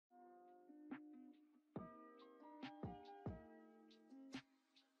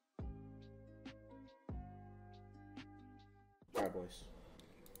Alright, boys.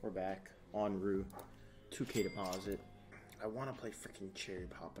 We're back. En route. 2K deposit. I want to play freaking Cherry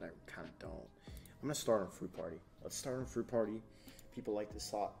Pop, but I kind of don't. I'm going to start on Fruit Party. Let's start on Fruit Party. People like this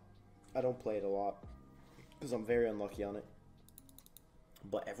slot. I don't play it a lot because I'm very unlucky on it.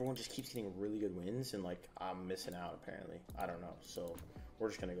 But everyone just keeps getting really good wins, and like I'm missing out apparently. I don't know. So we're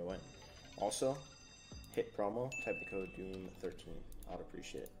just going to go in. Also, hit promo. Type the code Doom13. I would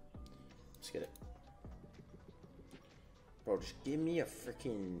appreciate it. Let's get it. Bro, just give me a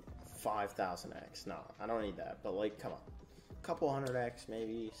freaking 5,000x. Nah, I don't need that. But like, come on. A couple 100x,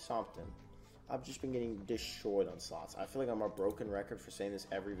 maybe. Something. I've just been getting destroyed on slots. I feel like I'm a broken record for saying this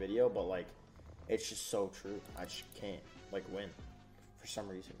every video, but like, it's just so true. I just can't, like, win. For some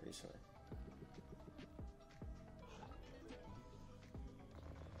reason recently.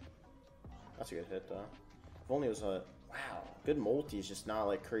 That's a good hit, though. If only it was a... Wow. Good multis, just not,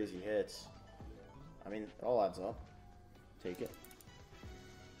 like, crazy hits. I mean, it all adds up. Take it.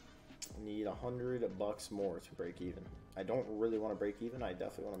 Need $100 more to break even. I don't really want to break even. I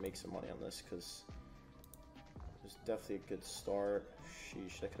definitely want to make some money on this because it's definitely a good start.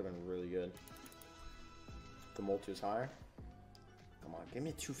 Sheesh, that could have been really good. The multi was higher. Come on, give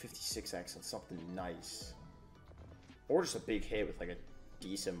me a 256x on something nice. Or just a big hit with like a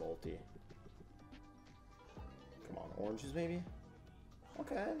decent multi. Come on, oranges maybe?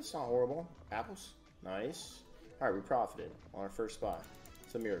 Okay, it's not horrible. Apples, nice. Alright, we profited on our first buy.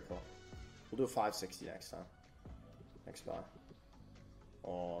 It's a miracle. We'll do a 560 next time. Next buy.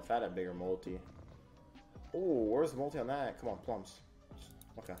 Oh, if I had a bigger multi. Oh, where's the multi on that? Come on, plums.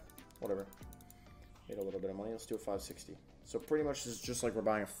 Okay, whatever. Made a little bit of money. Let's do a 560. So pretty much this is just like we're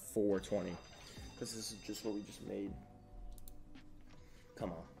buying a 420. Because this is just what we just made. Come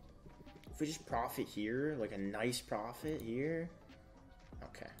on. If we just profit here, like a nice profit here.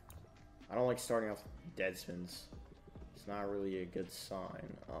 Okay. I don't like starting off dead spins. It's not really a good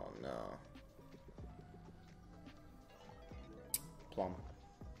sign. Oh no. Plum.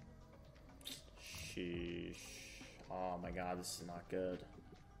 Sheesh. Oh my god, this is not good.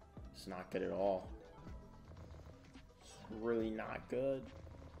 This is not good at all. It's really not good.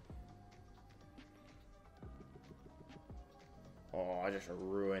 Oh, I just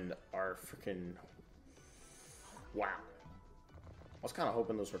ruined our freaking... Wow. I was kind of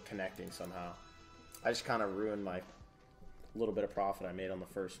hoping those were connecting somehow. I just kind of ruined my little bit of profit I made on the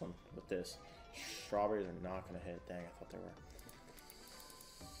first one with this. Strawberries are not going to hit. Dang, I thought they were.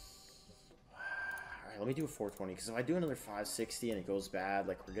 Alright, let me do a 420, because if I do another 560 and it goes bad,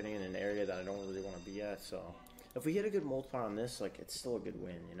 like, we're getting in an area that I don't really want to be at, so... If we get a good multiplier on this, like, it's still a good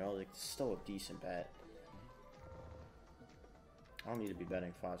win, you know? Like, it's still a decent bet. I don't need to be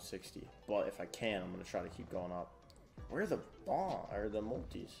betting 560, but if I can, I'm going to try to keep going up. Where are the or the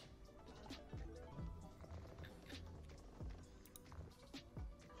multis?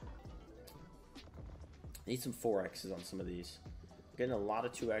 Need some 4x's on some of these. I'm getting a lot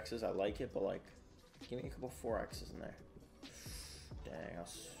of 2x's. I like it, but like, give me a couple 4x's in there. Dang,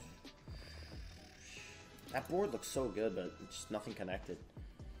 that board looks so good, but just nothing connected.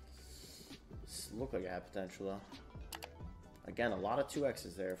 This looked like it had potential though. Again, a lot of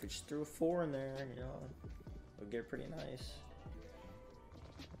 2x's there. If we just threw a 4 in there, you know, we'll get pretty nice.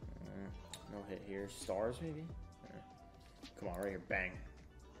 No hit here. Stars, maybe? Come on, right here. Bang.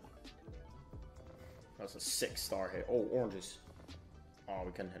 That's a 6-star hit. Oh, oranges. Oh,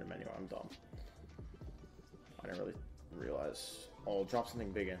 we couldn't hit him anyway. I'm dumb. I didn't really realize. Oh, drop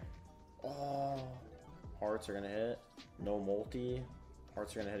something big in. Oh, hearts are going to hit. No multi.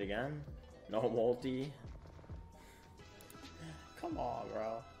 Hearts are going to hit again. No multi. Come on,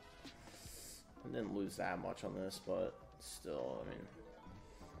 bro. I didn't lose that much on this, but still, I mean,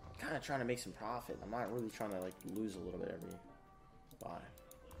 kind of trying to make some profit. I'm not really trying to like lose a little bit every buy.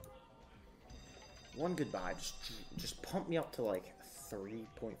 One good buy, just pump me up to like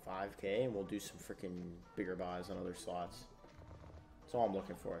 3.5k, and we'll do some freaking bigger buys on other slots. That's all I'm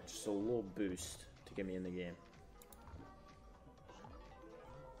looking for. Just a little boost to get me in the game.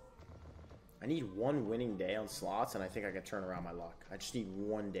 I need one winning day on slots, and I think I can turn around my luck. I just need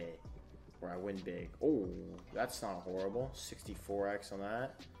one day where I win big. Oh, that's not horrible. 64x on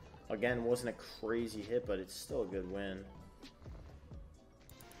that. Again, wasn't a crazy hit, but it's still a good win.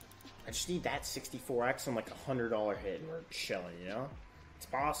 I just need that 64x on like a $100 hit, and we're chilling, you know? It's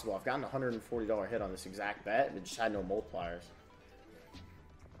possible. I've gotten a $140 hit on this exact bet, but just had no multipliers.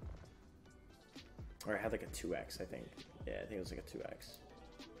 Or I had like a 2x, I think. Yeah, I think it was like a 2x.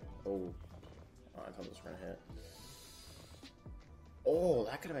 Oh. Oh, I thought this was gonna hit. Oh,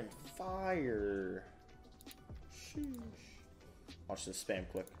 that could have been fire. Sheesh. Watch this spam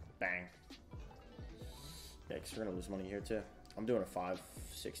click. Bang. Yeah, because we're gonna lose money here too. I'm doing a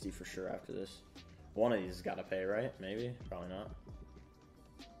 560 for sure after this. One of these has got to pay, right? Maybe? Probably not.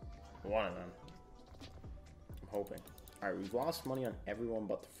 One of them. I'm hoping. Alright, we've lost money on everyone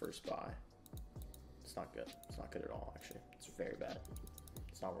but the first buy. It's not good. It's not good at all, actually. It's very bad.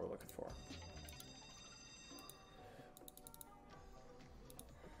 It's not what we're looking for.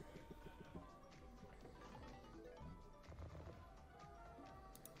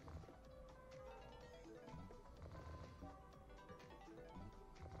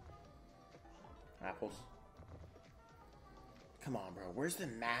 Apples. Come on, bro. Where's the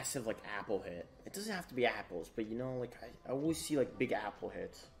massive, like, apple hit? It doesn't have to be apples, but, you know, like, I always see, like, big apple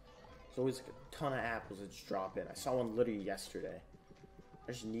hits. There's always, like, a ton of apples that just drop in. I saw one literally yesterday.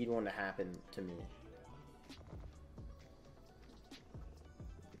 I just need one to happen to me.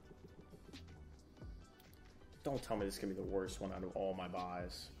 Don't tell me this is going to be the worst one out of all my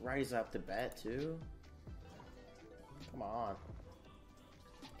buys. Rise up to bet, too? Come on.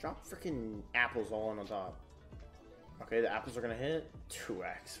 Drop freaking apples all on top. Okay, the apples are gonna hit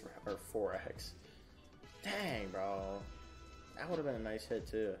 2x or 4x. Dang, bro. That would have been a nice hit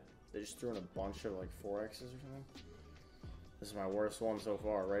too. They just threw in a bunch of like 4x's or something. This is my worst one so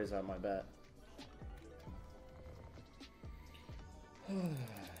far. Raise out my bet. Alright,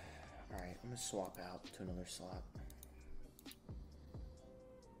 I'm gonna swap out to another slot.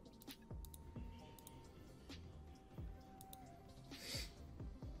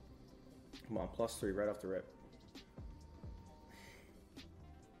 Come on, +3 right off the rip.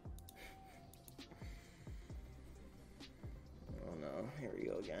 Oh no, here we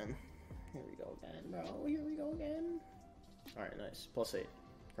go again. Here we go again, bro. Here we go again. Alright, nice. +8.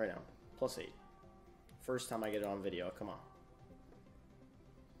 Right now. +8. First time I get it on video. Come on.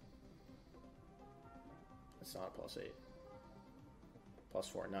 It's not a +8.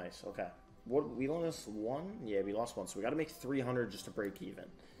 +4. Nice. Okay. What, we lost one? Yeah, we lost one. So we got to make 300 just to break even.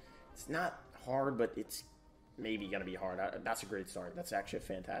 It's not hard, but it's maybe gonna be hard. That's a great start. That's actually a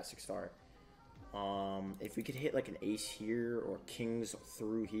fantastic start. If we could hit like an ace here or kings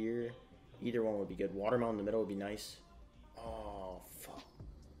through here, either one would be good. Watermelon in the middle would be nice. Oh, fuck.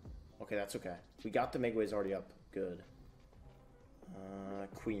 Okay, that's okay. We got the Megways already up. Good.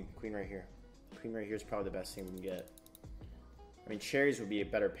 Queen. Queen right here. Queen right here is probably the best thing we can get. I mean, cherries would be a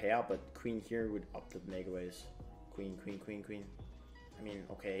better payout, but queen here would up the Megaways. Queen, queen, queen, queen. I mean,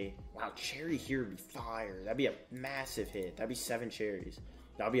 okay. Wow, cherry here would be fire. That'd be a massive hit. That'd be 7 cherries.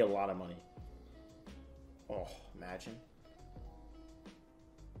 That'd be a lot of money. Oh, imagine.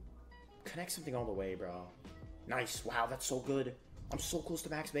 Connect something all the way, bro. Nice. Wow, that's so good. I'm so close to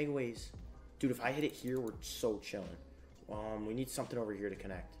max Megaways. Dude, if I hit it here, we're so chilling. We need something over here to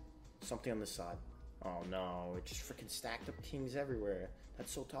connect. Something on this side. Oh, no. It just freaking stacked up kings everywhere.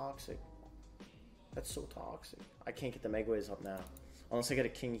 That's so toxic. That's so toxic. I can't get the Megaways up now. Unless I get a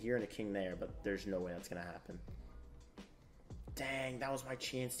king here and a king there, but there's no way that's going to happen. Dang, that was my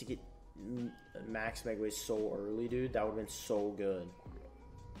chance to get max Megaways so early, dude. That would have been so good.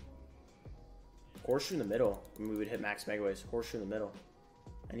 Horseshoe in the middle. I mean, we would hit max Megaways. Horseshoe in the middle.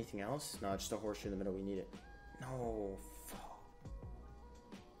 Anything else? No, just a horseshoe in the middle. We need it. No. Fuck.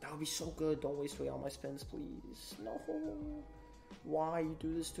 That would be so good. Don't waste away all my spins, please. No. Why you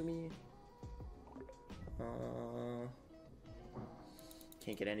do this to me?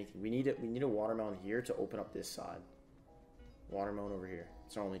 Can't get anything. We need it. We need a watermelon here to open up this side. Watermelon over here.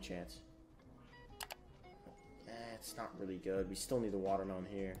 It's our only chance. It's not really good. We still need the watermelon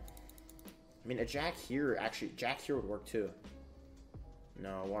here. I mean, a jack here, actually, jack here would work too.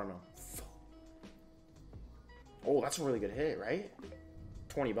 No, watermelon. Oh, that's a really good hit, right?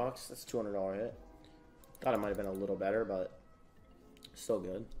 20 bucks. That's a $200 hit. Thought it might have been a little better, but still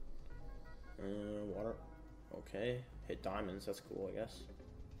good. Water. Okay. Hit diamonds. That's cool, I guess.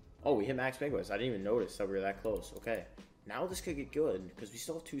 Oh, we hit max Megaways. I didn't even notice that we were that close. Okay. Now this could get good because we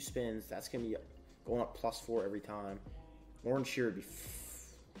still have 2 spins. That's going to be going up +4 every time. Orange here would be...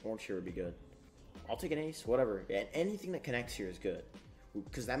 Orange here would be good. I'll take an ace. Whatever. And anything that connects here is good.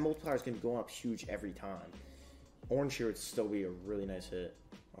 Because that multiplier is going to be going up huge every time. Orange here would still be a really nice hit.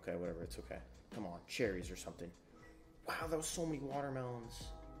 Okay, whatever. It's okay. Come on. Cherries or something. Wow, that was so many watermelons.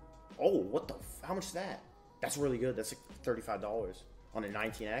 Oh, what the... How much is that? That's really good. That's like $35. On a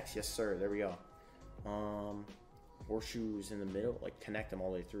 19x? Yes, sir. There we go. Horseshoes in the middle. Like, connect them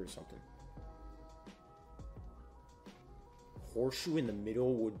all the way through or something. Horseshoe in the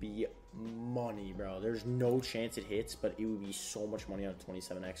middle would be money, bro. There's no chance it hits, but it would be so much money on a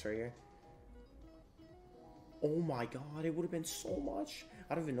 27x right here. Oh my god, it would have been so much.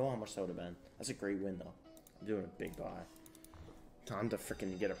 I don't even know how much that would have been. That's a great win, though. I'm doing a big buy. Time to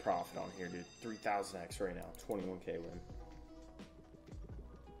freaking get a profit on here, dude. 3000x right now. 21k win.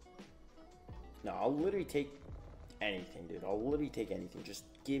 No, I'll literally take anything, dude. I'll literally take anything. Just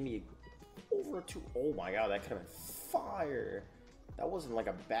give me over a 2. Oh my god, that could have been fire. That wasn't like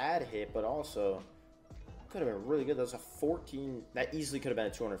a bad hit, but also could have been really good. That was a 14. That easily could have been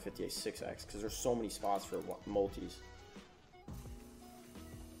a 258 6x because there's so many spots for multis.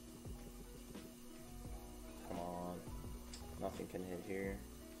 Come on. Nothing can hit here.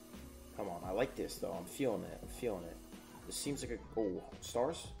 Come on. I like this, though. I'm feeling it. I'm feeling it. This seems like a... Oh,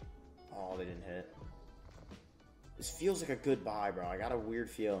 stars? Oh, they didn't hit. This feels like a good buy, bro. I got a weird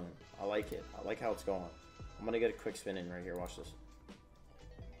feeling. I like it. I like how it's going. I'm going to get a quick spin in right here. Watch this.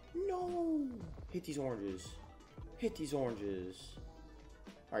 No! Hit these oranges. Hit these oranges.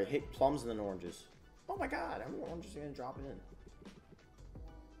 Alright, hit plums and then oranges. Oh my god, how many oranges are going to drop in?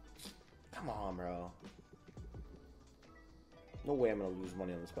 Come on, bro. No way I'm going to lose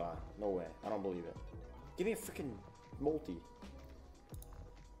money on this buy. No way. I don't believe it. Give me a freaking multi.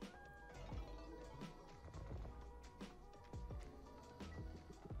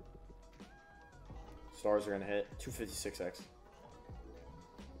 Stars are going to hit. 256x.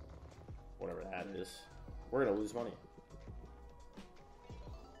 Whatever that is. We're going to lose money.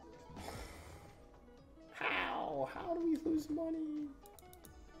 How? How do we lose money?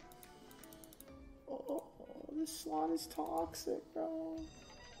 Oh, this slot is toxic, bro.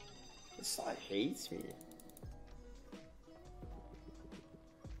 This slot hates me.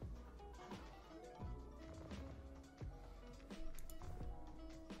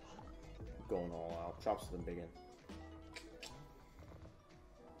 Going all out. Drops to the big end.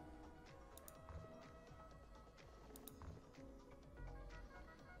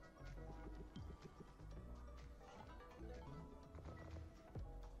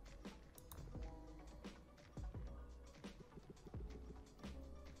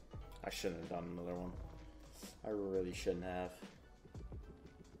 I shouldn't have done another one. I really shouldn't have.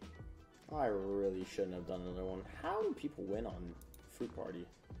 I really shouldn't have done another one. How do people win on Fruit Party?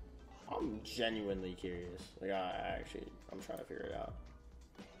 I'm genuinely curious. Like, I'm trying to figure it out.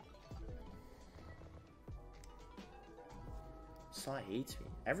 Slot hates me.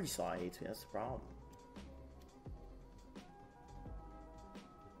 Every slot hates me. That's the problem.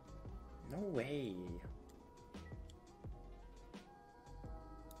 No way.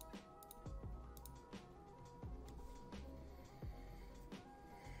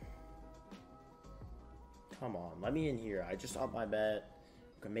 Come on, let me in here. I just upped my bet.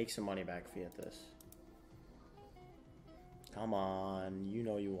 I can make some money back if you hit this. Come on, you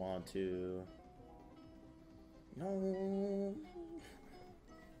know you want to. No.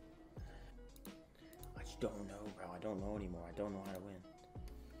 I just don't know, bro. I don't know anymore. I don't know how to win.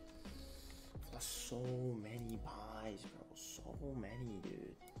 I've lost so many buys, bro. So many,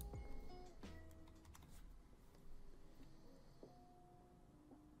 dude.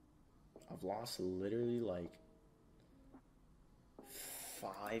 I've lost literally like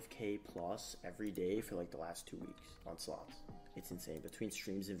 5K plus every day for like the last 2 weeks on slots. It's insane. Between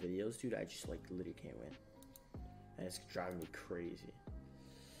streams and videos, dude, I just like literally can't win. And it's driving me crazy.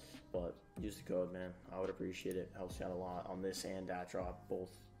 But use the code, man. I would appreciate it. Helps you out a lot on this and that drop.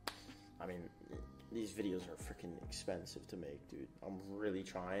 Both. I mean, these videos are freaking expensive to make, dude. I'm really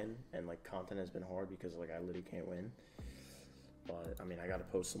trying, and like content has been hard because like I literally can't win. But I mean, I gotta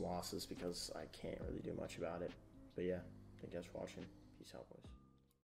post some losses because I can't really do much about it. But yeah, thank you guys for watching. Peace out, boys.